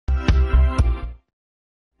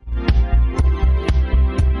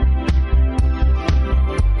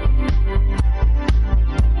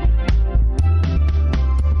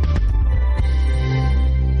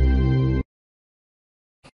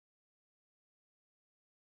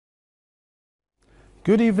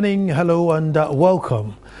Good evening, hello and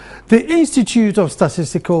welcome. The Institute of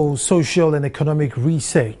Statistical, Social and Economic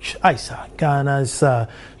Research, ISA, Ghana's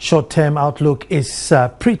short-term outlook is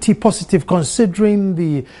pretty positive considering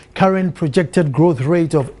the current projected growth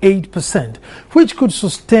rate of 8%, which could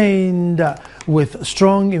sustain with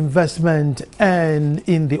strong investment and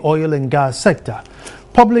in the oil and gas sector.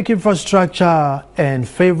 Public infrastructure and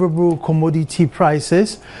favorable commodity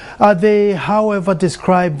prices, they, however,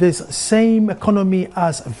 describe this same economy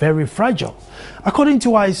as very fragile. According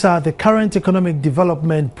to ISA, the current economic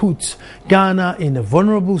development puts Ghana in a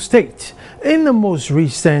vulnerable state. In the most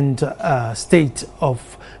recent State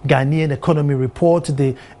of Ghanaian Economy report,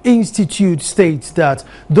 the Institute states that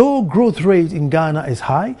though growth rate in Ghana is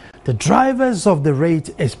high, the drivers of the rate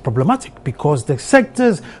is problematic because the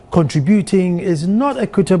sectors contributing is not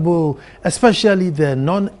equitable, especially the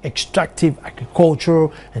non-extractive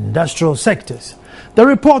agricultural and industrial sectors. The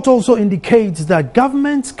report also indicates that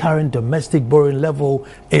government's current domestic borrowing level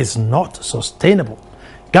is not sustainable.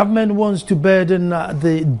 Government wants to broaden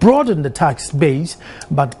the tax base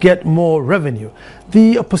but get more revenue.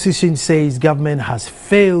 The opposition says government has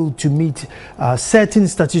failed to meet certain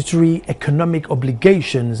statutory economic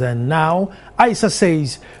obligations, and now ISA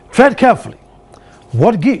says tread carefully.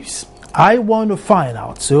 What gives? I want to find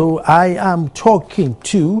out. So I am talking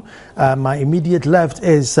to my immediate left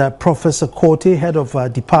is Professor Korte, head of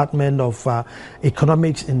Department of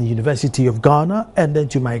Economics in the University of Ghana, and then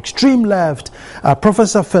to my extreme left,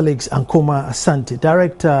 Professor Felix Ankoma Asante,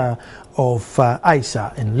 Director of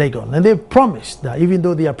ISA in Legon. And they've promised that even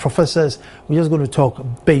though they are professors, we're just going to talk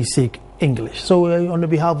basic English. So on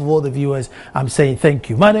behalf of all the viewers, I'm saying thank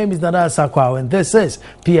you. My name is Nana Sakwa, and this is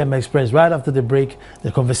PM Express. Right after the break,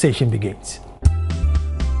 the conversation begins.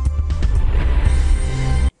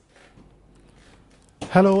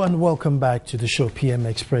 Hello and welcome back to the show PM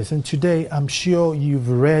Express. And today, I'm sure you've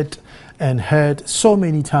read and heard so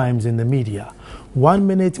many times in the media. 1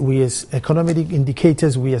 minute, we as economic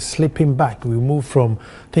indicators, we are slipping back. We move from,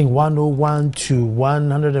 I think, 101 to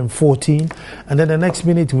 114. And then the next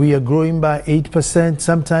minute, we are growing by 8%.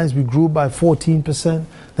 Sometimes we grew by 14%.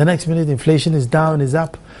 The next minute, inflation is down, is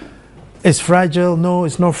up. It's fragile. No,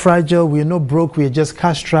 it's not fragile. We are not broke. We are just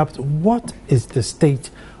cash-strapped. What is the state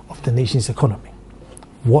of the nation's economy?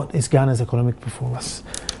 What is Ghana's economic performance?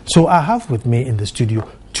 So I have with me in the studio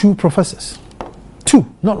two professors. Two,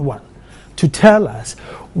 not one. To tell us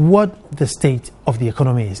what the state of the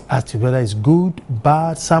economy is, as to whether it's good,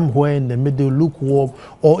 bad, somewhere in the middle, lukewarm,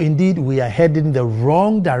 or indeed we are heading the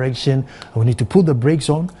wrong direction and we need to put the brakes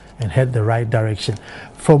on and head the right direction.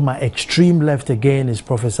 From my extreme left again is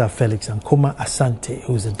Professor Felix Ankoma Asante,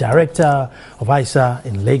 who is the Director of ISA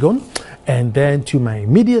in Legon. And then to my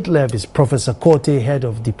immediate left is Professor Korte, Head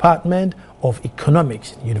of Department of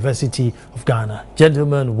Economics, University of Ghana.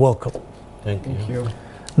 Gentlemen, welcome. Thank you.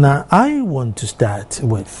 Now, I want to start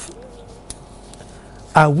with,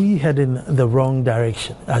 are we heading the wrong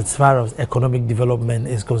direction as far as economic development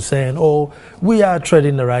is concerned, or we are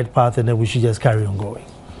treading the right path and then we should just carry on going?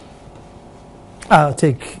 I'll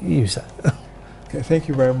take you, sir. Okay, thank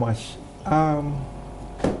you very much. I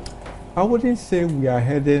wouldn't say we are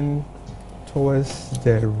heading towards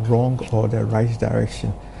the wrong or the right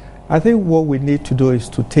direction. I think what we need to do is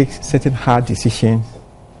to take certain hard decisions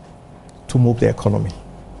to move the economy.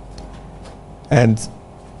 And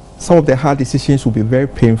some of the hard decisions will be very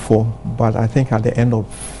painful, but I think at the end of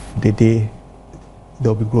the day,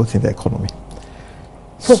 there will be growth in the economy.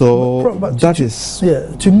 But that is...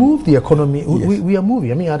 Yeah, to move the economy, yes. we are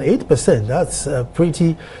moving. I mean, at 8%, that's a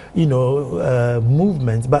pretty,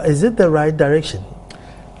 movement. But is it the right direction?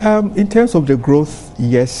 In terms of the growth,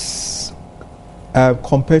 yes.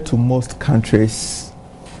 Compared to most countries,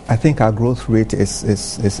 I think our growth rate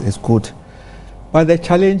is good. But the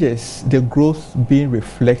challenge is the growth being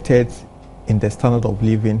reflected in the standard of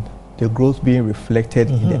living, the growth being reflected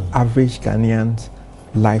in the average Ghanaian's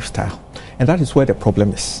lifestyle. And that is where the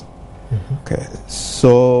problem is. Okay,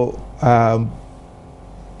 so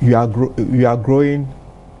you are growing,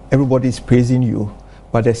 everybody is praising you,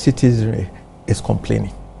 but the citizenry is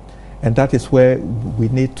complaining. And that is where we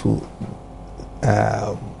need to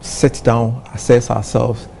sit down, assess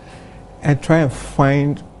ourselves, and try and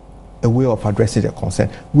find a way of addressing the concern.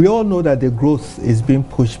 We all know that the growth is being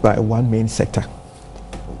pushed by one main sector,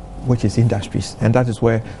 which is industries, and that is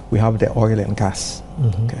where we have the oil and gas.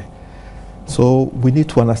 Okay. So we need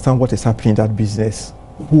to understand what is happening in that business.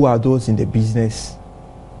 Who are those in the business?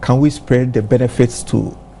 Can we spread the benefits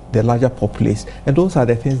to the larger populace? And those are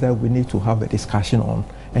the things that we need to have a discussion on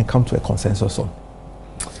and come to a consensus on.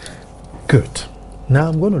 Good. Now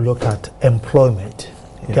I'm going to look at employment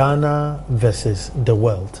Ghana versus the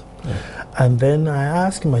world. And then I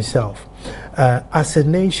ask myself, as a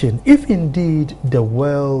nation, if indeed the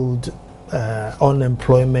world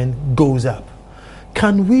unemployment goes up,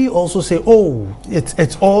 can we also say, oh,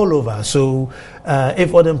 it's all over? So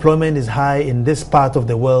if unemployment is high in this part of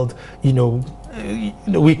the world,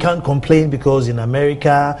 we can't complain because in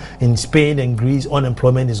America, in Spain and Greece,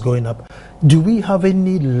 unemployment is going up. Do we have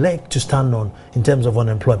any leg to stand on in terms of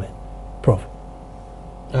unemployment, Prof?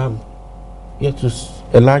 Yeah, to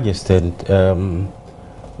a large extent,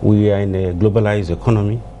 we are in a globalized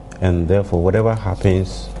economy, and therefore whatever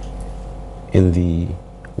happens in the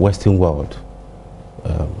Western world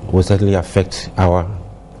will certainly affect our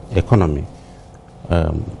economy.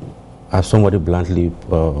 As somebody bluntly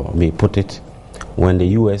may put it, when the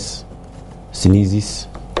US sneezes,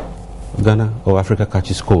 Ghana or Africa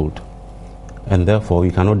catches cold, and therefore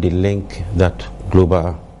we cannot delink that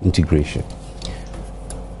global integration.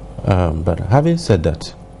 But having said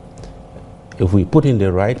that, if we put in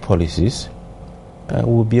the right policies,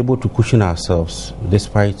 we'll be able to cushion ourselves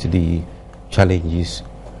despite the challenges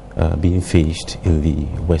being faced in the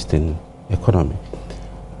Western economy.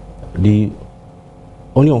 The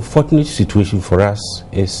only unfortunate situation for us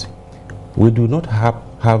is we do not have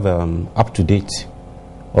up-to-date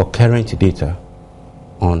or current data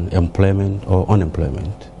on employment or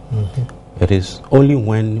unemployment. It is only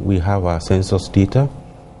when we have our census data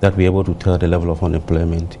that we're able to tell the level of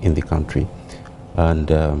unemployment in the country. And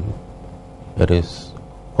it is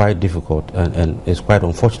quite difficult and it's quite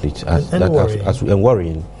unfortunate and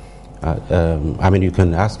worrying. I mean, you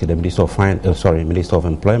can ask the Minister of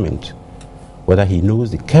Employment whether he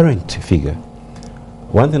knows the current figure.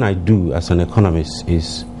 One thing I do as an economist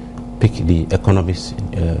is pick the Economist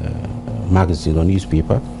magazine or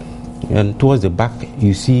newspaper, and towards the back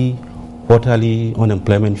you see quarterly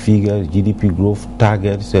unemployment figures, GDP growth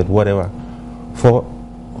targets, and whatever. For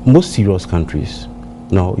most serious countries,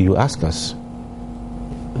 now you ask us,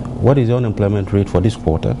 what is the unemployment rate for this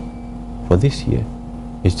quarter, for this year?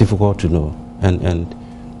 It's difficult to know, and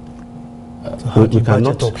so we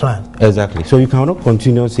cannot plan. Exactly. So you cannot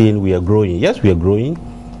continue saying we are growing. Yes, we are growing,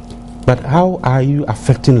 but how are you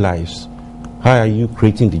affecting lives? How are you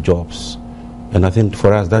creating the jobs? And I think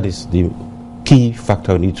for us that is the key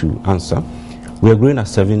factor we need to answer. We are growing at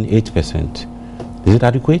 7-8%. Is it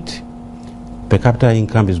adequate? Per capita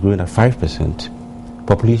income is growing at 5%.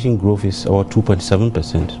 Population growth is about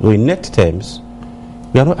 2.7%. So in net terms,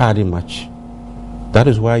 we are not adding much. That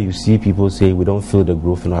is why you see people say we don't feel the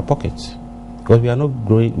growth in our pockets, because we are not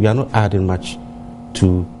growing, we are not adding much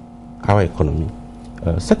to our economy.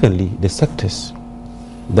 Secondly, the sectors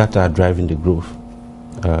that are driving the growth.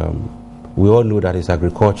 We all know that it's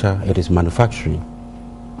agriculture, it is manufacturing.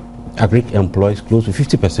 Agric employs close to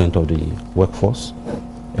 50% of the workforce,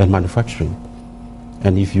 and manufacturing.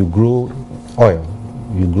 And if you grow oil,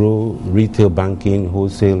 you grow retail banking,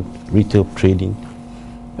 wholesale, retail trading,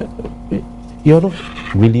 you're not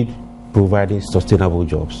really providing sustainable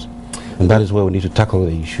jobs. And that is where we need to tackle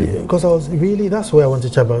the issue. Because that's where I want to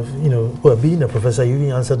chat about, well, being a professor, you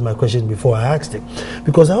even answered my question before I asked it.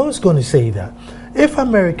 Because I was going to say that if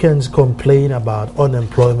Americans complain about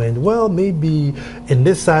unemployment, well, maybe in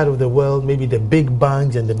this side of the world, maybe the big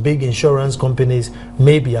banks and the big insurance companies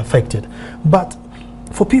may be affected. But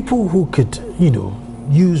for people who could,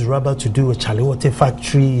 use rubber to do a chaliwote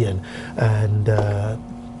factory and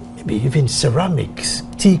maybe even ceramics,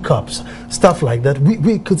 teacups, stuff like that,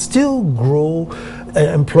 we could still grow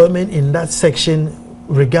employment in that section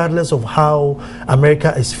regardless of how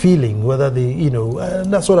America is feeling, whether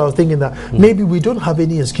that's what I was thinking, that maybe we don't have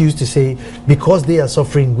any excuse to say because they are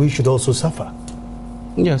suffering, we should also suffer.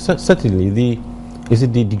 Yes, certainly. Is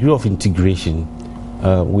it the degree of integration?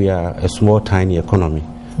 We are a small, tiny economy,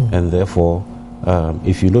 and therefore,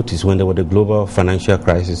 if you notice, when there was the global financial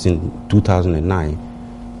crisis in 2009,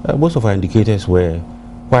 most of our indicators were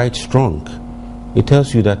quite strong. It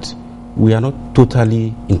tells you that we are not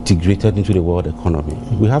totally integrated into the world economy.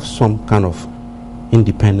 We have some kind of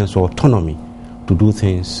independence or autonomy to do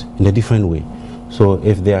things in a different way. So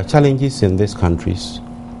if there are challenges in these countries,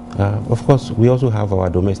 of course, we also have our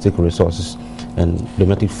domestic resources and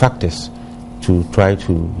domestic factors to try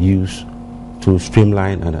to use to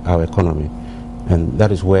streamline our economy. And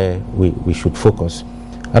that is where we should focus.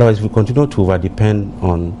 Otherwise, if we continue to over-depend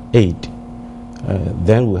on aid,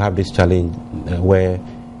 then we'll have this challenge where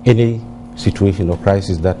any situation or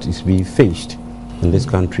crisis that is being faced in this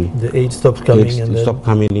country, the aid stops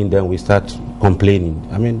coming, in, then we start complaining.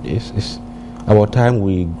 I mean, it's about time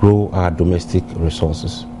we grow our domestic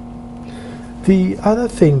resources. The other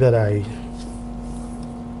thing that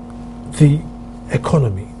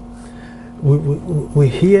economy. We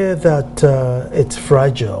hear that it's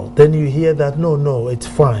fragile. Then you hear that no, it's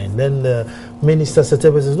fine. Then the minister says,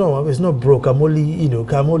 no, it's not broke. I'm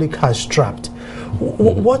only cash strapped.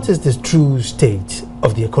 What is the true state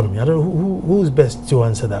of the economy? I don't know who's best to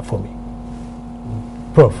answer that for me.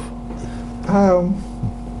 Prof.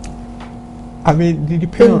 I mean,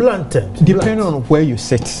 depending on where you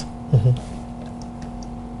sit,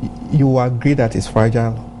 you agree that it's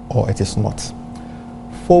fragile or it is not.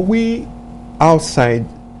 For we outside,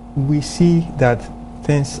 we see that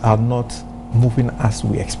things are not moving as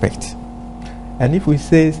we expect. And if we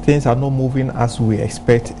say things are not moving as we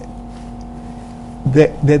expect,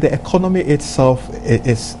 the economy itself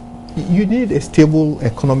is, you need a stable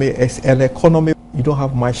economy. An economy, you don't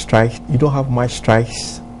have much strikes,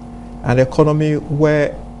 an economy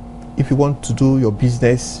where if you want to do your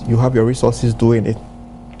business, you have your resources doing it.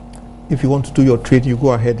 If you want to do your trade, you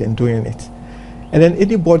go ahead and doing it. And then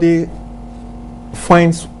anybody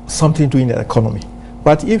finds something doing the economy.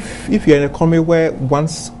 But if you're in an economy where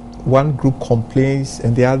once one group complains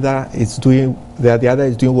and the other is doing well and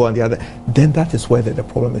the other, then that is where the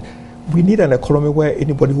problem is. We need an economy where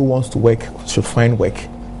anybody who wants to work should find work.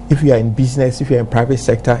 If you are in business, if you're in private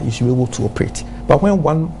sector, you should be able to operate. But when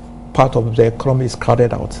one part of the economy is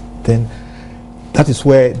crowded out, then that is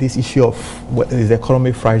where this issue of is the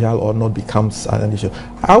economy fragile or not becomes an issue.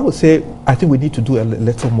 I would say I think we need to do a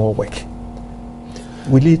little more work.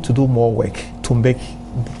 We need to do more work to make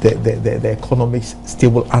the economy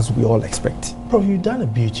stable as we all expect. Prof, you've done a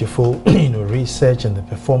beautiful research and the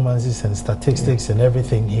performances and statistics and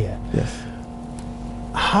everything here. Yes.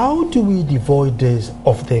 How do we devoid this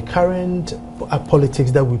of the current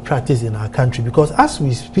politics that we practice in our country? Because as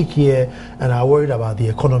we speak here and are worried about the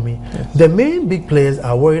economy, the main big players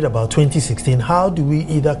are worried about 2016. How do we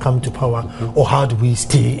either come to power or how do we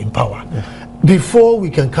stay in power? Before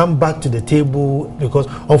we can come back to the table, because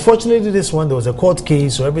unfortunately this one, there was a court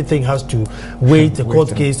case, so everything has to wait, a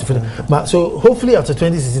court case to finish. But so hopefully after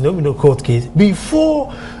 2016, there will be no court case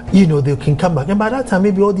before they can come back. And by that time,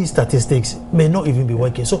 maybe all these statistics may not even be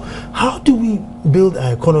working. So how do we build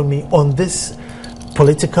our economy on this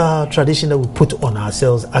political tradition that we put on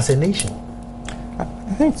ourselves as a nation?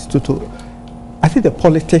 I think the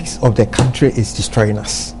politics of the country is destroying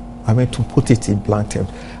us. I mean, to put it in blunt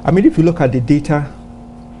terms. I mean, if you look at the data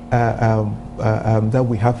that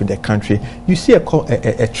we have in the country, you see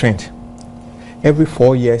a trend. Every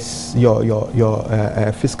 4 years,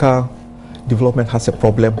 your fiscal development has a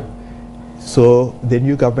problem. So the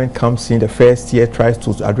new government comes in the first year, tries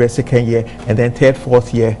to address second year, and then third,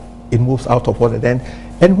 fourth year, it moves out of order.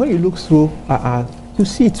 And when you look through, you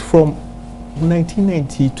see it from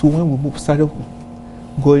 1990 to when we started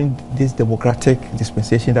going this democratic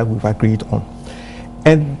dispensation that we've agreed on.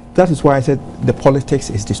 And that is why I said the politics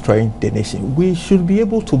is destroying the nation. We should be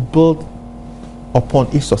able to build upon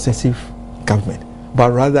each successive government,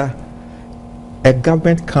 but rather a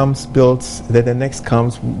government comes, builds, then the next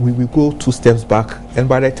comes, we go 2 steps back, and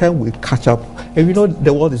by the time we catch up, and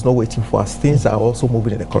the world is not waiting for us, things are also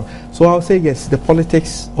moving in the economy. So I'll say yes, the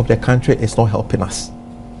politics of the country is not helping us.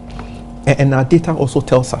 And our data also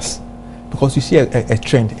tells us, because you see a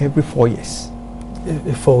trend every 4 years.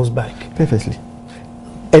 It falls back. Perfectly.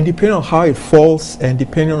 And depending on how it falls and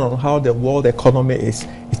depending on how the world economy is,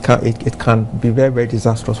 it can be very, very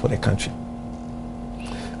disastrous for the country.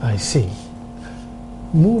 I see.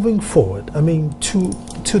 Moving forward, I mean, to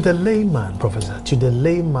the layman, Professor, to the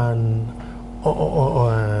layman,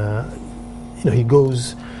 he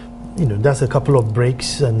goes, does a couple of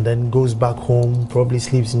breaks and then goes back home, probably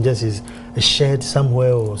sleeps in just a shed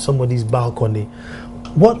somewhere or somebody's balcony.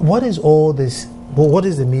 What is all this? Well, what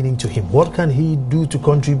is the meaning to him? What can he do to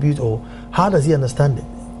contribute, or how does he understand it?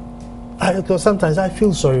 Because sometimes I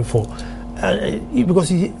feel sorry for, because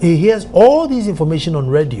he hears all this information on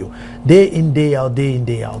radio, day in, day out.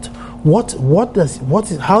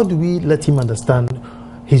 How do we let him understand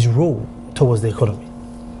his role towards the economy?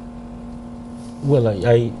 Well,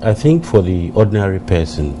 I think for the ordinary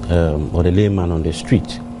person or the layman on the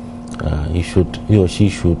street, he or she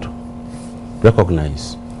should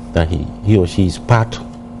recognize that he or she is part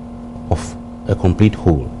of a complete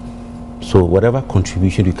whole. So whatever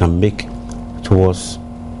contribution you can make towards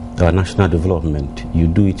our national development, you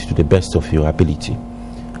do it to the best of your ability.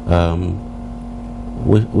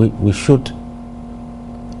 We should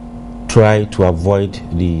try to avoid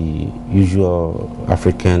the usual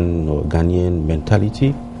African or Ghanaian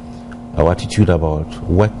mentality, our attitude about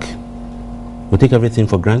work. We take everything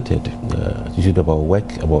for granted. Attitude about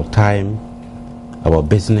work, about time, about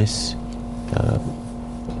business,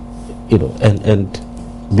 and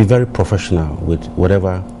be very professional with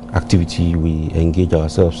whatever activity we engage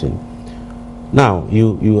ourselves in. Now,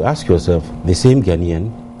 you ask yourself, the same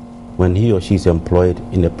Ghanaian, when he or she is employed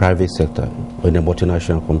in the private sector or in a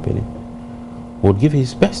multinational company, would give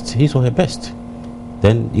his best, his or her best.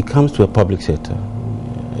 Then it comes to a public sector,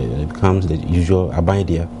 it becomes the usual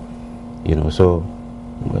abidia, so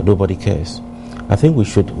nobody cares. I think we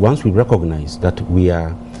should, once we recognize that we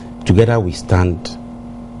are together, we stand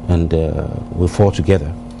and we fall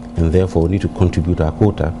together, and therefore we need to contribute our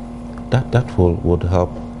quota, that would help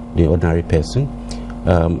the ordinary person.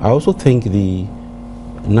 I also think the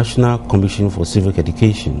National Commission for Civic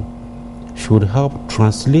Education should help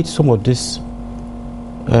translate some of this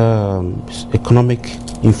economic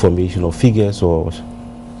information or figures or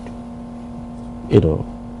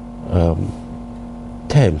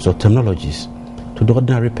terms or terminologies to the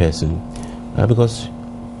ordinary person, because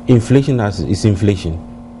inflation is inflation.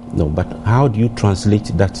 No, but how do you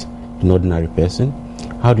translate that to an ordinary person?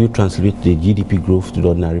 How do you translate the GDP growth to the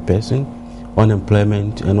ordinary person,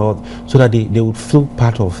 unemployment and all, so that they would feel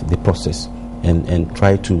part of the process and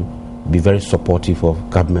try to be very supportive of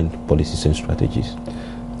government policies and strategies?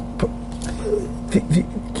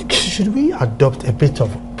 Should we adopt a bit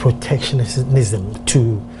of protectionism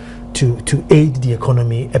to aid the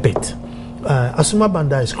economy a bit? Asuma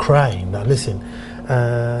Banda is crying that, listen,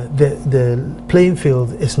 the playing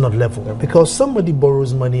field is not level because somebody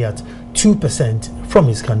borrows money at 2% from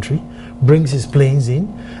his country, brings his planes in,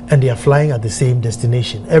 and they are flying at the same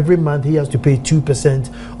destination. Every month he has to pay 2%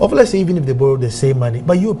 of, let's say, even if they borrow the same money,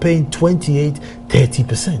 but you're paying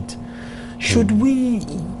 28-30%. Should we,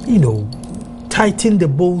 tighten the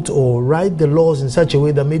boat or write the laws in such a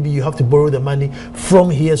way that maybe you have to borrow the money from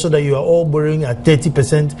here so that you are all borrowing at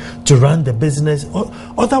 30% to run the business? Or,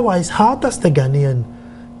 otherwise, how does the Ghanaian,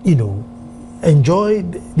 enjoy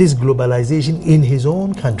this globalization in his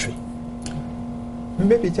own country?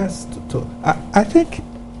 Maybe just I think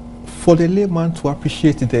for the layman to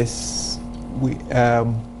appreciate this, we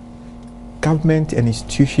government and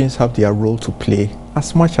institutions have their role to play,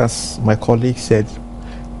 as much as my colleague said,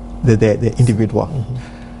 the individual.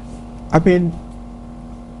 Mm-hmm. I mean,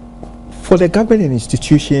 for the government and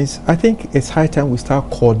institutions, I think it's high time we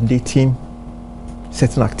start coordinating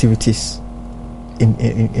certain activities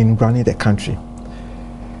in running the country.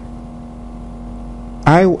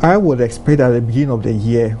 I would expect at the beginning of the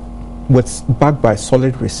year, what's backed by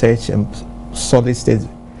solid research and solid studies,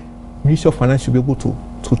 Ministry of Finance should be able to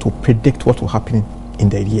predict what will happen in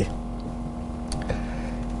the year.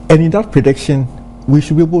 And in that prediction, we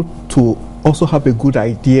should be able to also have a good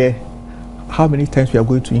idea how many times we are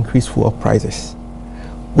going to increase fuel prices,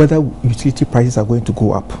 whether utility prices are going to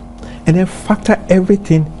go up, and then factor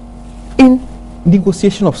everything in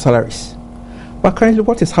negotiation of salaries. But currently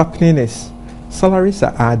what is happening is salaries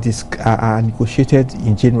are negotiated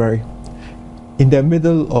in January. In the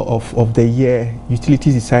middle of the year,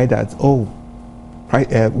 utilities decide that,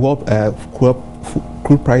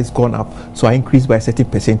 crude price gone up, so I increase by a certain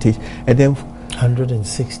percentage, and then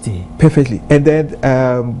 160. Perfectly. And then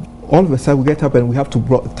all of a sudden we get up and we have to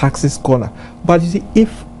taxes gone up. But you see,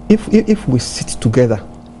 if we sit together,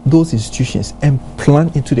 those institutions, and plan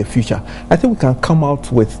into the future, I think we can come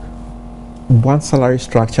out with one salary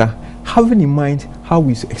structure, having in mind how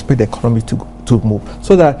we expect the economy to move,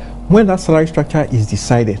 so that when that salary structure is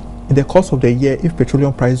decided, in the course of the year, if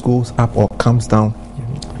petroleum price goes up or comes down,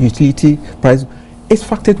 utility price is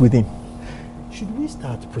factored within. Should we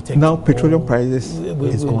start protecting? Now petroleum prices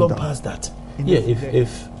we've gone down past that. Yeah,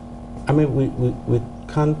 we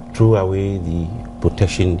can't throw away the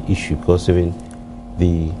protection issue, because even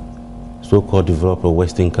the so-called developed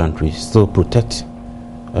Western countries still protect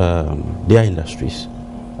their industries.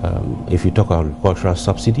 If you talk about agricultural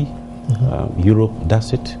subsidy, Europe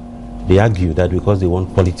does it. They argue that because they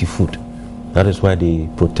want quality food, that is why they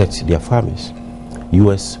protect their farmers.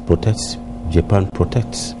 US protects, Japan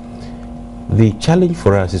protects. The challenge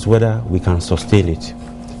for us is whether we can sustain it,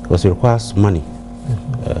 because it requires money,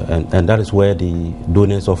 and that is where the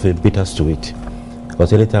donors often beat us to it.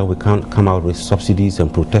 Because anytime we can't come out with subsidies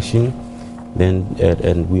and protection, then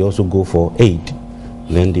and we also go for aid,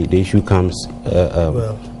 then the issue comes.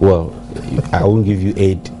 Well, I won't give you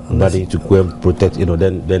aid money to go and protect.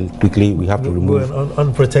 Then quickly we have to remove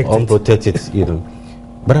unprotected.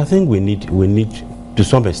 But I think we need to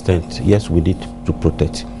some extent. Yes, we need to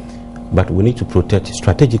protect. But we need to protect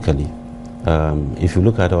strategically. If you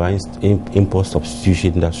look at our import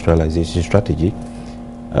substitution industrialization strategy,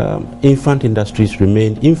 infant industries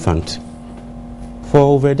remain infant for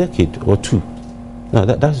over a decade or two. Now,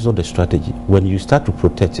 that is not the strategy. When you start to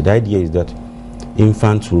protect, the idea is that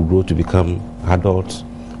infants will grow to become adults,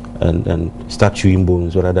 and start chewing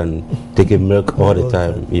bones rather than taking milk all the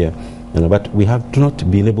time. Yeah, but we have not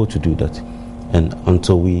been able to do that, and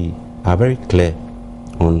until we are very clear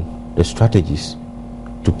on the strategies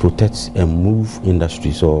to protect and move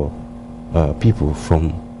industries or people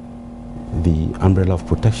from the umbrella of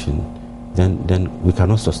protection, then we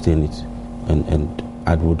cannot sustain it, and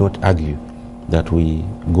I would not argue that we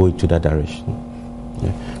go into that direction.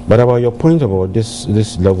 Yeah. But about your point about this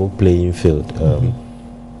level playing field,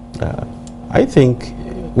 I think,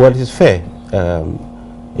 well, it is fair.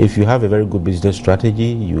 If you have a very good business strategy,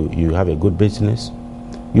 you have a good business,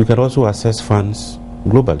 you can also access funds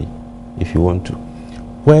globally if you want to.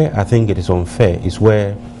 Where I think it is unfair is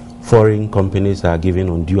where foreign companies are given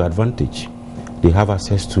undue advantage. They have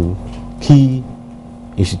access to key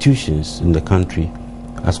institutions in the country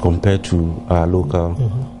as compared to our local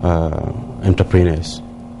entrepreneurs.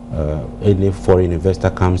 Any foreign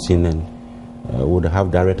investor comes in and would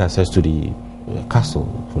have direct access to the castle,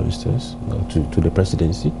 for instance, to the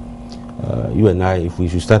presidency. You and I, if we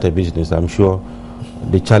should start a business, I'm sure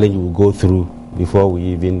the challenge we'll go through before we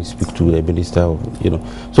even speak to the minister of,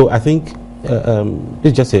 So I think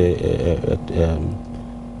it's just a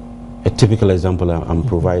typical example I'm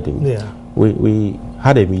providing. Yeah. We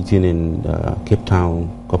had a meeting in Cape Town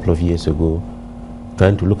a couple of years ago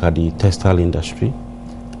trying to look at the textile industry,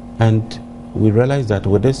 and we realized that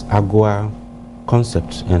with this AGOA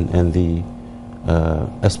concept and the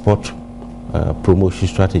export promotion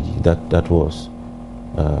strategy that was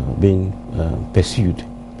being pursued,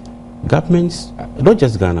 governments, not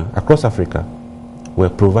just Ghana, across Africa, were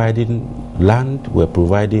providing land, were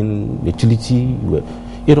providing utility,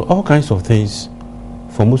 all kinds of things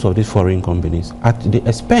for most of these foreign companies at the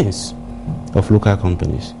expense of local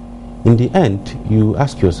companies. In the end, you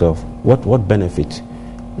ask yourself, what benefit?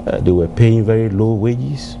 They were paying very low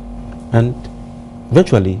wages, and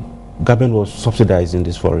virtually government was subsidizing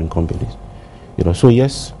these foreign companies. So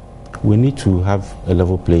yes, we need to have a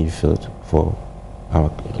level playing field for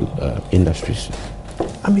our industries.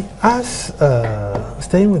 I mean, as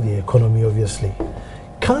staying with the economy, obviously,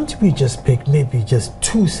 can't we just pick maybe just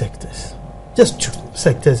two sectors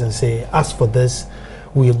and say, as for this,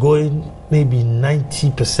 we are going maybe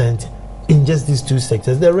 90% in just these two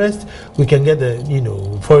sectors. The rest, we can get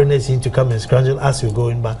the foreigners in to come and scramble as we're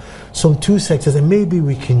going, but some two sectors, and maybe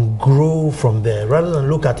we can grow from there rather than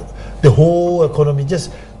look at the whole economy.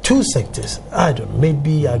 Just two sectors. I don't know,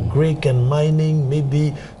 maybe agric and mining,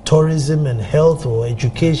 maybe tourism and health, or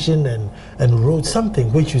education and roads,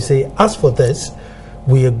 something which you say, as for this,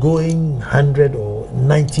 we are going 100 or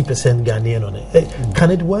 90% Ghanaian on it. Can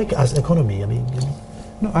it work as economy? I mean,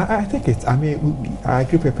 no, I think it's, I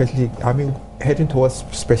agree perfectly. Heading towards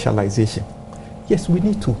specialization. Yes, we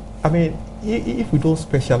need to. If we don't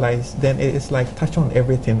specialize, then it's like touch on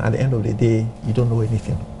everything. At the end of the day, you don't know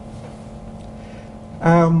anything.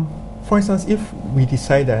 For instance, if we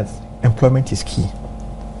decide that employment is key,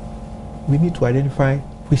 we need to identify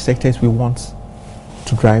which sectors we want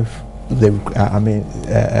to drive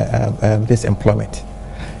this employment.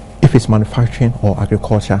 If it's manufacturing or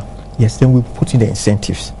agriculture, yes, then we put in the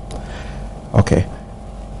incentives. Okay.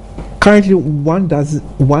 Currently,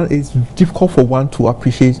 it's difficult for one to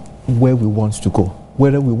appreciate where we want to go,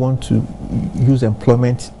 whether we want to use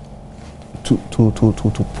employment to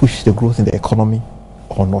push the growth in the economy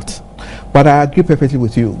or not. But I agree perfectly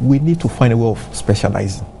with you. We need to find a way of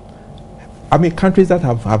specializing. Countries that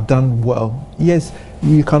have done well, yes,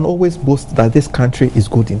 we can always boast that this country is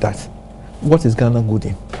good in that. What is Ghana good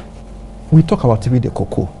in? We talk about even the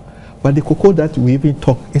cocoa, but the cocoa that we even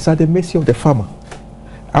talk is at the mercy of the farmer.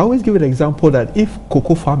 I always give an example that if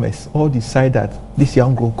cocoa farmers all decide that this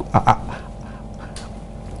young growth,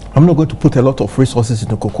 I'm not going to put a lot of resources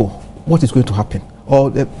into cocoa, what is going to happen? Or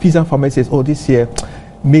the peasant farmer says, oh, this year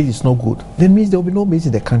maize is not good, then means there will be no maize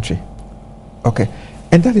in the country. Okay,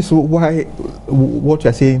 and that is why what you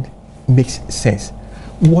are saying makes sense.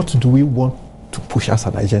 What do we want to push as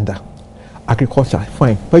an agenda? Agriculture,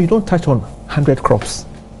 fine, but you don't touch on 100 crops.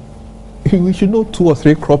 We should know 2 or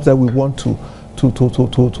 3 crops that we want to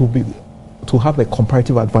have a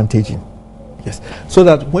comparative advantage in. Yes, so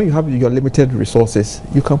that when you have your limited resources,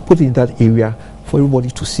 you can put in that area for everybody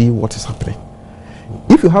to see what is happening.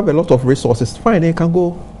 If you have a lot of resources, fine, they can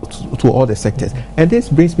go to all the sectors. And this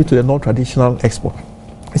brings me to the non-traditional export.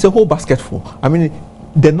 It's a whole basket full.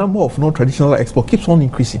 The number of non-traditional export keeps on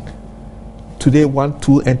increasing. Today, 1,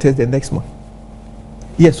 2 enters the next month.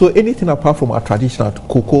 Yeah, so anything apart from our traditional,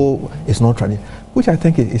 cocoa is non-traditional, which I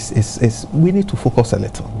think is we need to focus a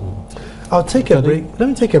little. I'll take a break. Let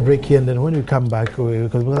me take a break here, and then when we come back,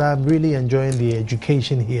 because I'm really enjoying the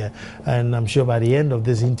education here, and I'm sure by the end of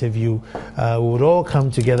this interview, we would all come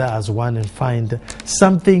together as one and find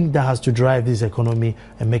something that has to drive this economy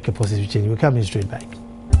and make a positive change. We're coming straight back.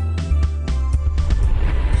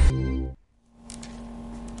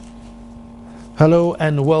 Hello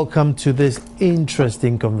and welcome to this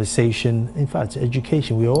interesting conversation. In fact,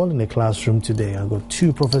 education. We're all in the classroom today. I've got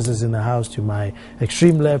two professors in the house. To my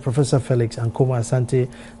extreme left, Professor Felix Ankoma Asante,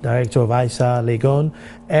 Director of ISA Legon,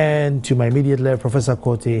 and to my immediate left, Professor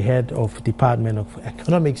Kote, Head of Department of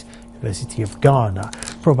Economics, University of Ghana.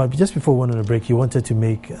 Probably just before we went on a break, you wanted to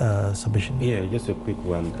make a submission. Yeah, just a quick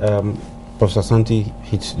one. Professor Asante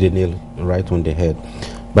hit the nail right on the head.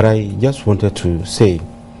 But I just wanted to say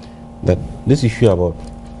that this issue about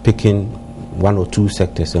picking one or two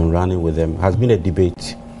sectors and running with them has been a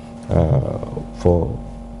debate for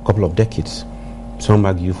a couple of decades. Some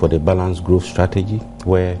argue for the balanced growth strategy,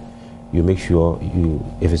 where you make sure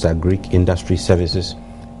if it's agric, industry, services,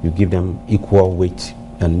 you give them equal weight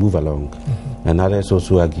and move along. Mm-hmm. And others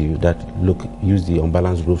also argue that, look, use the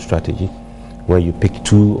unbalanced growth strategy, where you pick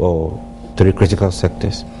 2 or 3 critical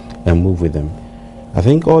sectors and move with them. I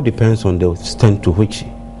think all depends on the extent to which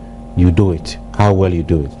you do it, how well you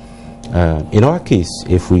do it. In our case,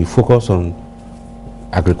 if we focus on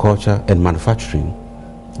agriculture and manufacturing,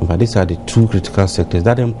 but these are the 2 critical sectors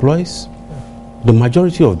that employs the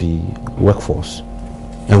majority of the workforce,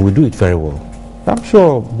 and we do it very well. I'm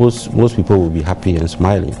sure most people will be happy and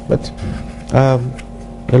smiling, but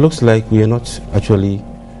it looks like we are not actually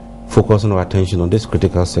focusing our attention on these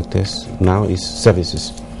critical sectors. Now is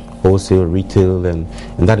services, wholesale, retail, and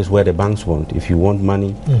that is where the banks want. If you want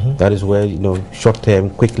money, that is where,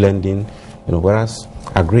 short-term, quick lending, whereas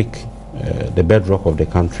agric, the bedrock of the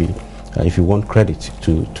country, if you want credit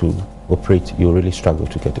to operate, you really struggle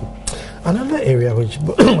to get it. Another area which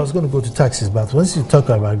I was going to go to taxes, but once you talk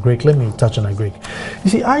about agric, let me touch on agric.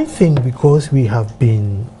 You see, I think because we have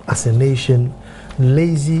been, as a nation,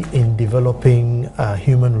 lazy in developing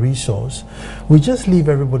human resource, we just leave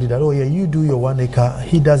everybody that, oh yeah, you do your 1 acre,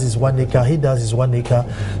 he does his 1 acre, he does his 1 acre.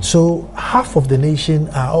 So half of the nation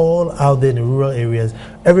are all out there in the rural areas,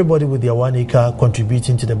 everybody with their 1 acre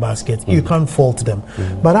contributing to the basket. You can't fault them.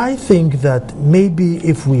 But I think that maybe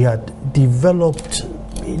if we had developed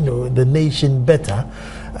the nation better,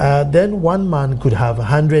 then one man could have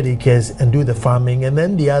 100 acres and do the farming, and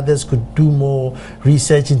then the others could do more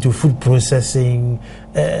research into food processing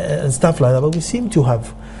and stuff like that. But we seem to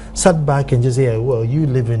have sat back and just say, well, you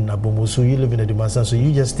live in Abomusu, you live in Edumasa, so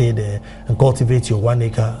you just stay there and cultivate your 1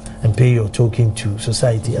 acre and pay your token to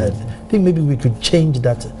society. I think maybe we could change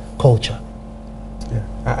that culture. Yeah,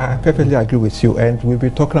 I perfectly agree with you, and we'll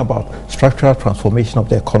be talking about structural transformation of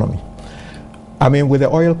the economy. I mean, with the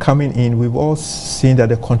oil coming in, we've all seen that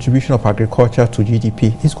the contribution of agriculture to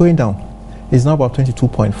GDP is going down. It's now about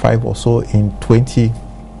 22.5 or so in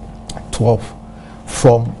 2012,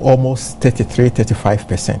 from almost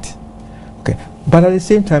 35%. Okay, but at the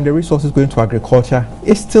same time, the resources going to agriculture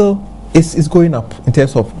is going up in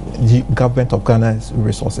terms of the government of Ghana's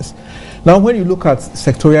resources. Now, when you look at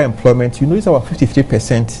sectorial employment, you notice about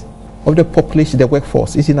 53% of the population, the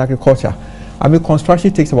workforce, is in agriculture. I mean,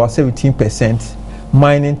 construction takes about 17%,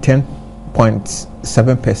 mining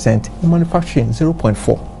 10.7%, manufacturing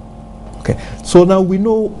 0.4%. Okay, so now we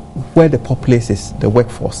know where the populace is, the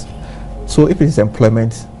workforce. So if it is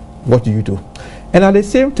employment, what do you do? And at the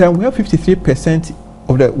same time, we have 53%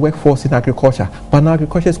 of the workforce in agriculture, but now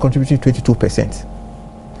agriculture is contributing 22%.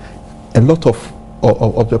 A lot of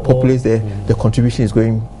the populace there, the contribution is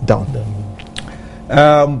going down.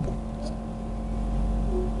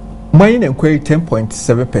 Mining and quarry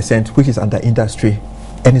 10.7%, which is under industry,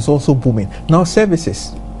 and it's also booming. Now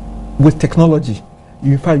services, with technology,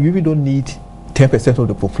 you really don't need 10% of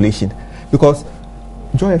the population, because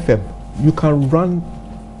Joy FM, you can run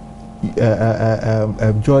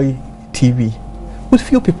Joy TV with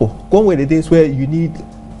few people. Gone were the days where you need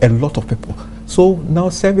a lot of people. So now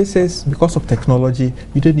services, because of technology,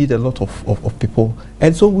 you don't need a lot of people,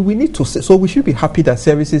 and so we need to. So we should be happy that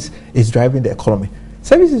services is driving the economy.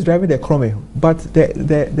 Services is driving the economy, but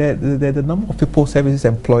the number of people services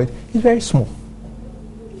employed is very small.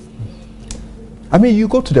 I mean, you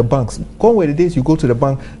go to the banks. Gone were the days you go to the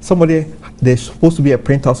bank, there's supposed to be a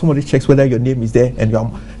printer, somebody checks whether your name is there, and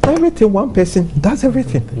everything, one person does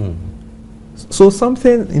everything. So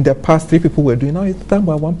something in the past 3 people were doing, now it's done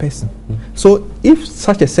by one person. So if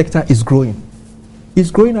such a sector is growing, it's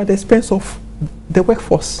growing at the expense of the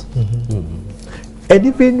workforce. And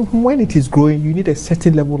even when it is growing, you need a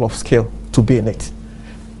certain level of skill to be in it.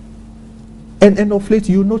 And of late,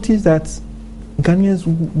 you notice that Ghanaians,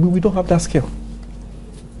 we don't have that skill.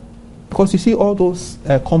 Because you see all those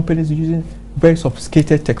companies using very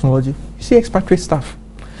sophisticated technology, you see expatriate staff.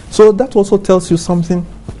 So that also tells you something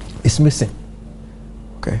is missing.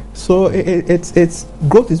 Okay, so it's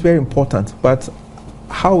growth is very important, but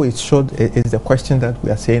how it should is the question that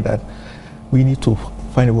we are saying that we need to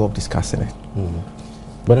find a way of discussing it.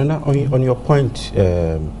 But on your point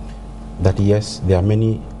that yes, there are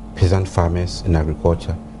many peasant farmers in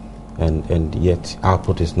agriculture, and yet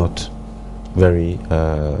output is not very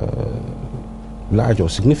large or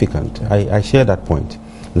significant. I share that point.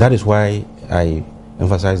 That is why I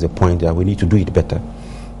emphasize the point that we need to do it better.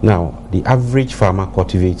 Now, the average farmer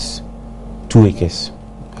cultivates 2 acres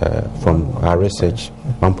from our research,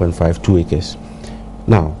 1.5, 2 acres.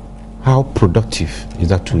 Now, how productive is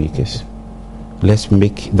that 2 acres? Let's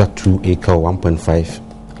make that 2 acre or 1.5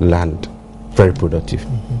 land very productive.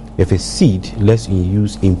 If it's seed, let's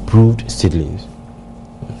use improved seedlings.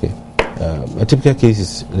 Okay. A typical case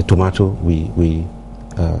is the tomato we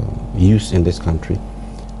use in this country.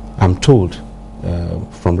 I'm told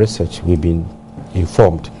from research, we've been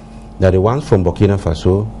informed that the ones from Burkina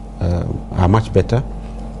Faso are much better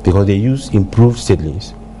because they use improved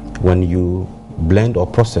seedlings. When you blend or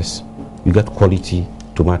process, you get quality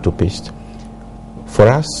tomato paste. For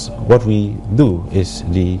us, what we do is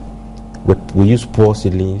we use poor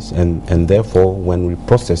seedlings, and therefore when we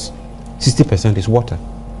process, 60% is water.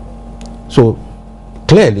 So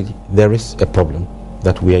clearly there is a problem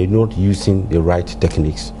that we are not using the right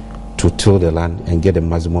techniques to till the land and get the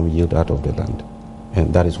maximum yield out of the land.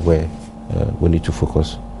 And that is where we need to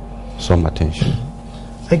focus some attention.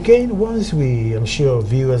 Again, once I'm sure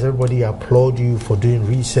viewers, everybody applaud you for doing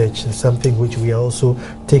research, and something which we are also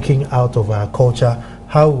taking out of our culture.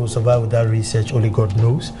 How we will survive with that research, only God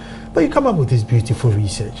knows. But you come up with this beautiful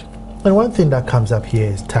research. And one thing that comes up here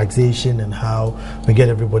is taxation and how we get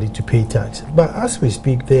everybody to pay tax. But as we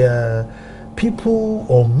speak, there are people,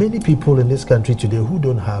 or many people in this country today, who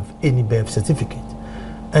don't have any birth certificate.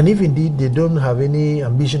 And if indeed they don't have any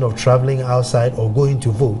ambition of traveling outside or going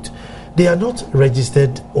to vote, they are not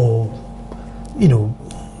registered, or, no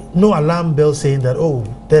alarm bell saying that, oh,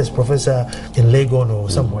 there's Professor in Legon or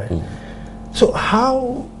somewhere. So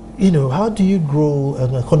how do you grow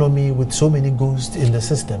an economy with so many ghosts in the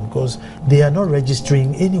system? Because they are not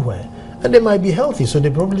registering anywhere. And they might be healthy, so they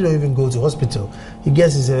probably don't even go to hospital. He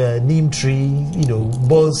gets his neem tree,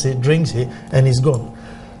 boils it, drinks it, and he's gone.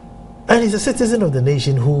 And he's a citizen of the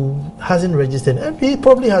nation who hasn't registered. And he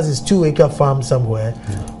probably has his 2-acre farm somewhere,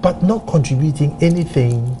 but not contributing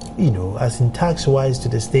anything, as in tax-wise to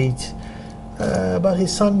the state. But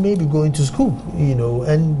his son may be going to school,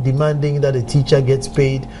 and demanding that a teacher gets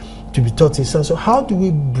paid to be taught his son. So how do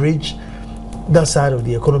we bridge that side of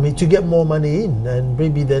the economy to get more money in, and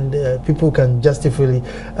maybe then people can justifully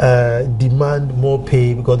demand more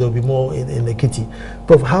pay because there will be more in the kitty.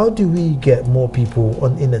 But how do we get more people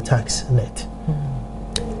in the tax net?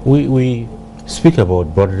 We speak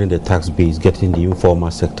about broadening the tax base, getting the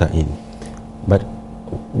informal sector in, but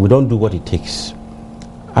we don't do what it takes.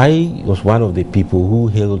 I was one of the people who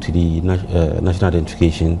hailed the national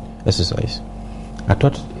identification exercise. I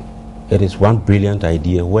thought it is one brilliant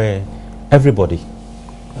idea where everybody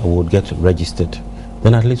would get registered.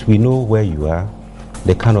 Then at least we know where you are,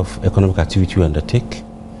 the kind of economic activity you undertake,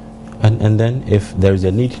 and then if there is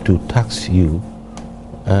a need to tax you,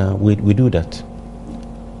 we do that.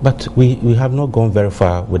 But we have not gone very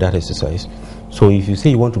far with that exercise. So if you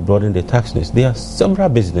say you want to broaden the tax net, there are several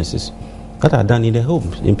businesses that are done in the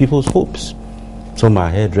homes, in people's homes. Some are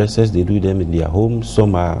hairdressers, they do them in their homes.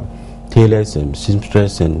 Some are tailors and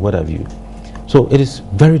seamstresses and what have you. So it is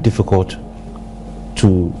very difficult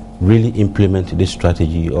to really implement this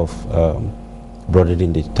strategy of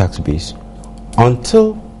broadening the tax base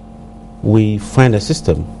until we find a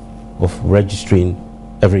system of registering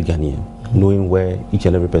every Ghanaian, knowing where each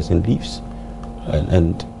and every person lives,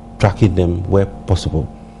 and tracking them where possible.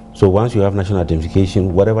 So once you have national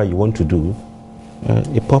identification, whatever you want to do,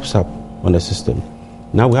 it pops up on the system.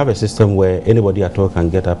 Now we have a system where anybody at all can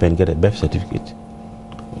get up and get a birth certificate.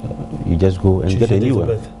 You just go and choose get a new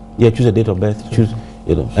one. Yeah, choose a date of birth. Choose,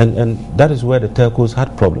 and that is where the telcos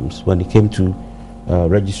had problems when it came to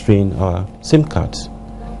registering our SIM cards,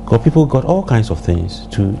 because people got all kinds of things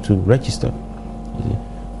to register.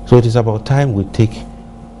 So it is about time we take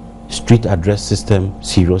street address system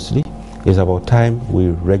seriously. It's about time we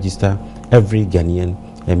register every Ghanaian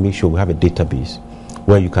and make sure we have a database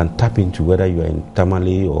where you can tap into whether you are in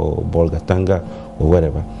Tamale or Bolgatanga or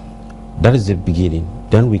wherever. That is the beginning.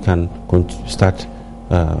 Then we can start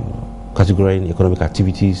categorizing economic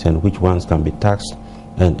activities and which ones can be taxed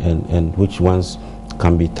and which ones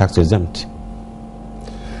can be tax exempt.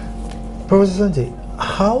 Professor Sante,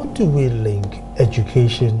 how do we link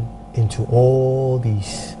education into all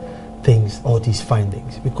these things, all these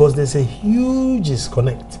findings? Because there's a huge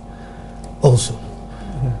disconnect also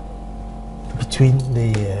between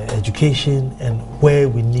the education and where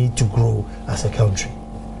we need to grow as a country.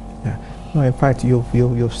 Yeah. No, in fact,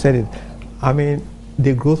 you've said it. I mean,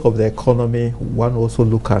 the growth of the economy, one also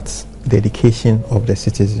look at the education of the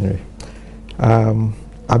citizenry.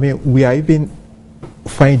 I mean, we are even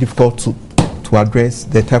finding it difficult to address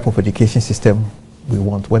the type of education system we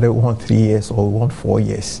want, whether we want 3 years or we want 4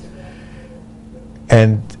 years.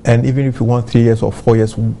 And even if we want 3 years or 4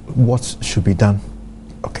 years, what should be done?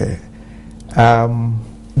 Okay.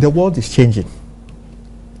 The world is changing.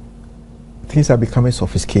 Things are becoming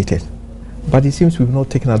sophisticated. But it seems we've not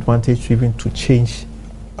taken advantage even to change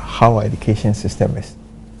how our education system is.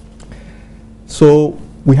 So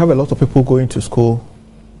we have a lot of people going to school,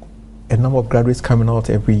 a number of graduates coming out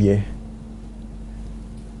every year.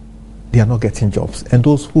 They are not getting jobs. And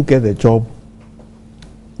those who get the job,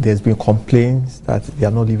 there's been complaints that they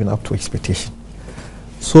are not living up to expectation.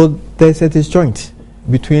 So there's a disjoint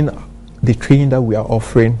between the training that we are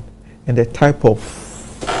offering and the type of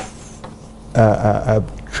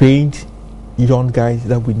trained young guys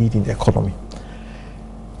that we need in the economy.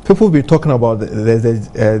 People have been talking about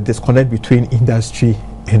the disconnect between industry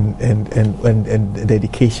and the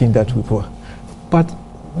education that we provide. But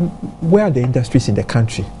where are the industries in the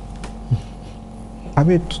country? I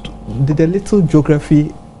mean, the little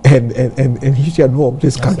geography and history I know of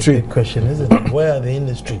this country. That's a big question, isn't it? Where are the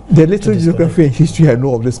industry? The little geography and history I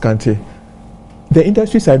know of this country. The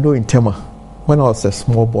industries I know in Tema when I was a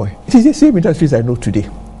small boy, it is the same industries I know today.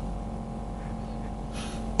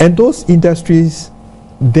 And those industries,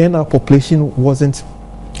 then our population wasn't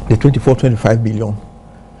the 24, 25 million.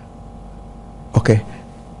 Okay.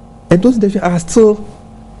 And those industries are still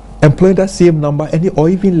employing that same number or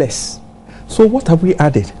even less. So what have we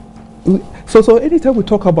added? So anytime we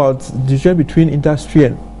talk about the journey between industry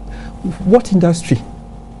and what industry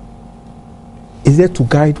is there to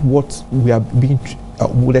guide what we are being,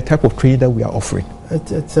 the type of training that we are offering?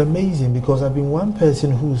 It's amazing because I've been one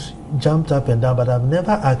person who's jumped up and down, but I've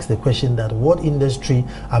never asked the question that what industry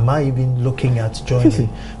am I even looking at joining?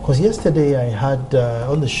 Because yesterday I had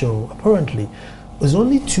on the show, apparently, it's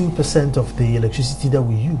only 2% of the electricity that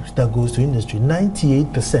we use that goes to industry.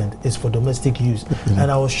 98% is for domestic use.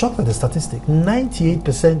 And I was shocked at the statistic.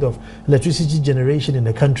 98% of electricity generation in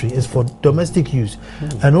the country is for domestic use.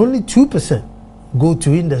 And only 2% go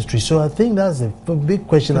to industry. So I think that's a big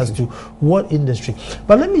question as to what industry.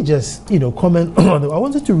 But let me just, comment on it. I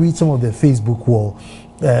wanted to read some of the Facebook wall.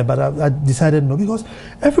 But I decided no, because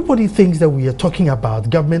everybody thinks that we are talking about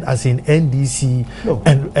government as in NDC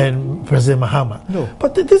and President Mahama. No.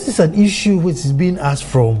 But this is an issue which is being asked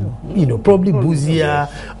from, probably Buzia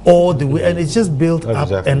all the way, and it's just built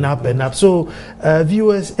up and up and up. So,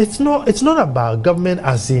 viewers, it's not about government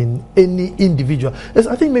as in any individual.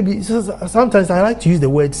 I think maybe sometimes I like to use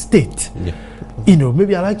the word state. Yeah.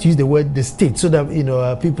 Maybe I like to use the word the state so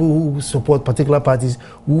that, people who support particular parties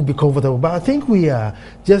will be comfortable. But I think we are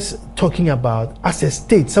just talking about, as a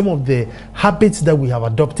state, some of the habits that we have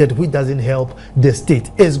adopted which doesn't help the state.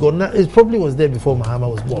 It probably was there before Mahama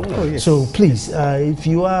was born. Oh, yes. So please, if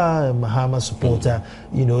you are a Mahama supporter,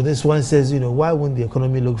 this one says, why won't the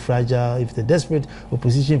economy look fragile if the desperate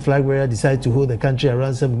opposition flag bearer decide to hold the country at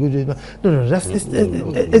ransom? No,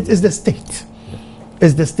 it's the state.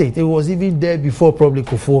 It's the state. It was even there before probably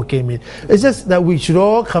Kufuor came in. It's just that we should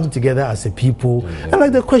all come together as a people. And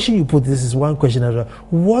like the question you put, this is one question.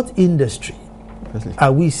 What industry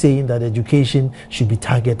are we saying that education should be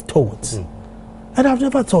targeted towards? And I've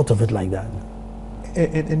never thought of it like that.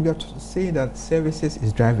 And we are saying that services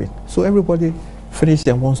is driving. So everybody finishes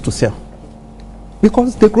and wants to sell.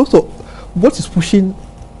 Because the growth of what is pushing,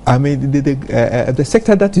 the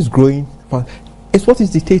sector that is growing is what is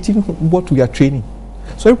dictating what we are training.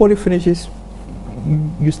 So everybody finishes,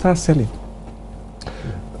 you start selling.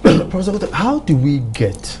 Professor, how do we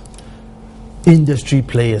get industry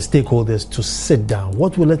players, stakeholders to sit down?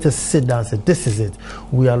 What will let us sit down and say, this is it?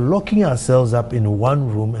 We are locking ourselves up in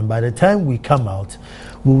one room, and by the time we come out,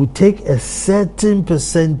 we will take a certain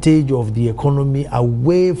percentage of the economy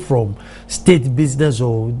away from state business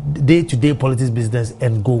or day-to-day politics business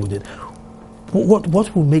and go with it.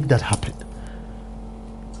 What will make that happen?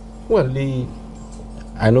 Well,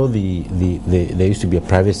 I know there used to be a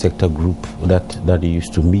private sector group that they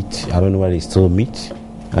used to meet. I don't know why they still meet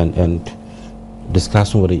and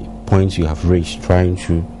discuss some of the points you have raised, trying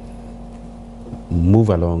to move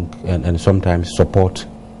along and sometimes support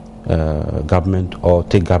government or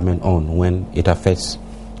take government on when it affects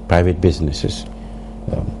private businesses.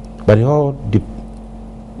 But it all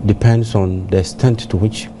depends on the extent to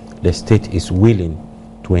which the state is willing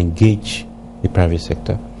to engage the private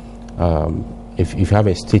sector. If you have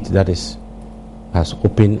a state that has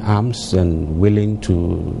open arms and willing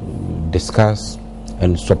to discuss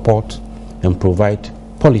and support and provide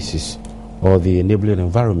policies or the enabling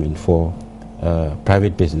environment for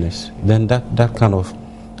private business, then that kind of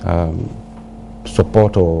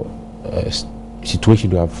support or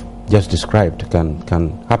situation you have just described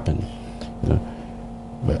can happen.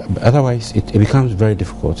 But otherwise, it becomes very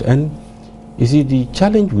difficult. And you see, the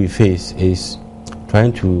challenge we face is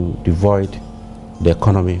trying to divide the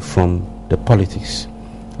economy from the politics.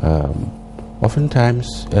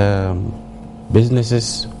 Oftentimes,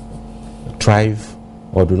 businesses thrive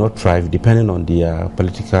or do not thrive depending on their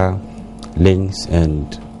political links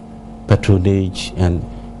and patronage, and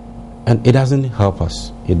it doesn't help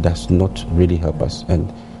us. It does not really help us.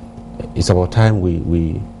 And it's about time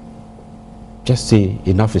we just say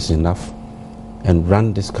enough is enough and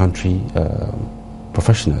run this country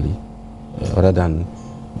professionally, rather than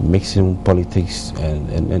mixing politics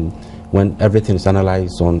and when everything is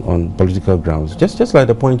analyzed on political grounds. Just like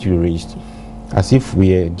the point you raised, as if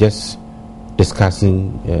we are just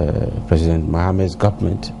discussing President Mohammed's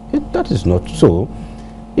government. That is not so.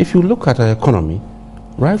 If you look at our economy,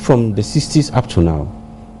 right from the 60s up to now,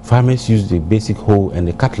 farmers use the basic hoe and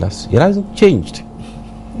the cutlass. It hasn't changed.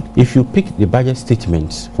 If you pick the budget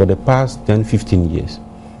statements for the past 10, 15 years,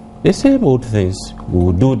 the same old things. We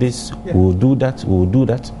will do this, we will do that, we will do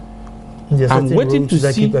that. I'm waiting to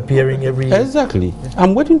see. Keep appearing every year. Exactly. Yeah.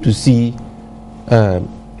 I'm waiting to see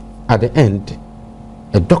at the end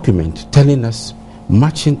a document telling us,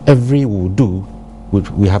 matching every we will do, which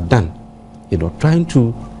we have done. Trying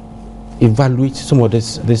to evaluate some of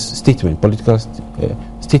this statement, political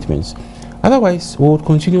statements. Otherwise, we would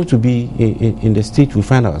continue to be in the state we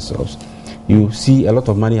find ourselves. You see, a lot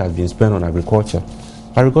of money has been spent on agriculture.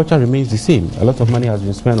 Agriculture remains the same. A lot of money has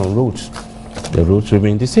been spent on roads. The roads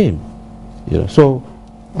remain the same. So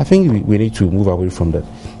I think we need to move away from that.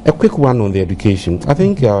 A quick one on the education. I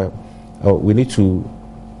think we need to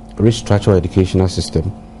restructure our educational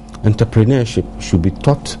system. Entrepreneurship should be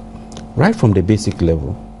taught right from the basic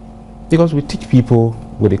level, because we teach people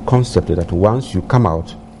with the concept that once you come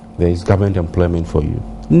out, there is government employment for you.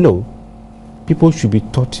 No. People should be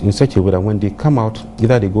taught in such a way that when they come out,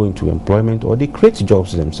 either they go into employment or they create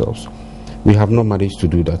jobs themselves. We have not managed to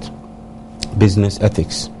do that. Business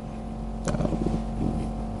ethics.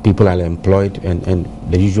 People are employed and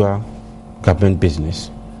the usual government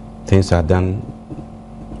business. Things are done.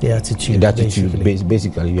 The attitude.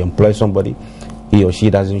 Basically, you employ somebody, he or she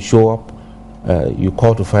doesn't show up. You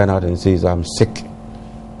call to find out and says, I'm sick.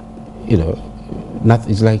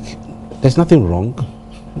 It's like there's nothing wrong.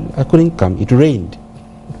 I couldn't come. It rained.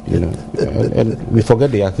 And we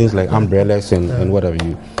forget there are things like umbrellas and whatever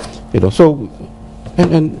So,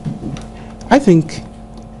 and I think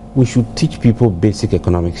we should teach people basic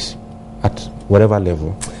economics at whatever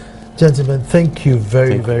level. Gentlemen, thank you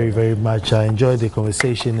very much. I enjoyed the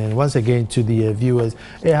conversation. And once again, to the viewers,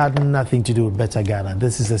 it had nothing to do with Better Ghana.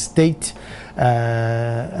 This is a state,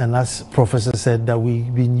 and as Professor said, that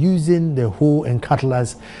we've been using the hoe and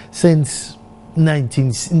cutlass since in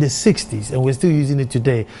the 60s, and we're still using it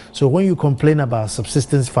today. So when you complain about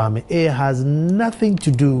subsistence farming, it has nothing to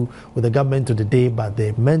do with the government of the day, but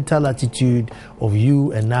the mental attitude of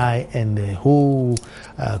you and I and the whole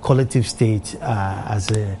collective state.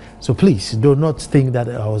 So please do not think that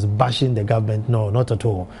I was bashing the government. No, not at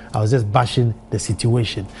all. I was just bashing the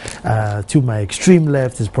situation. To my extreme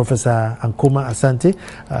left is Professor Ankoma Asante,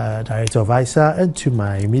 Director of ISA, and to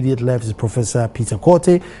my immediate left is Professor Peter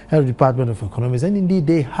Korte, Head of the Department of Economics. And indeed,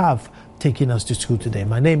 they have taken us to school today.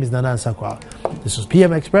 My name is Nana Sakwa. This was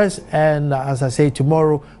PM Express, and as I say,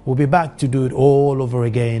 tomorrow we'll be back to do it all over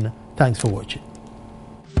again. Thanks for watching.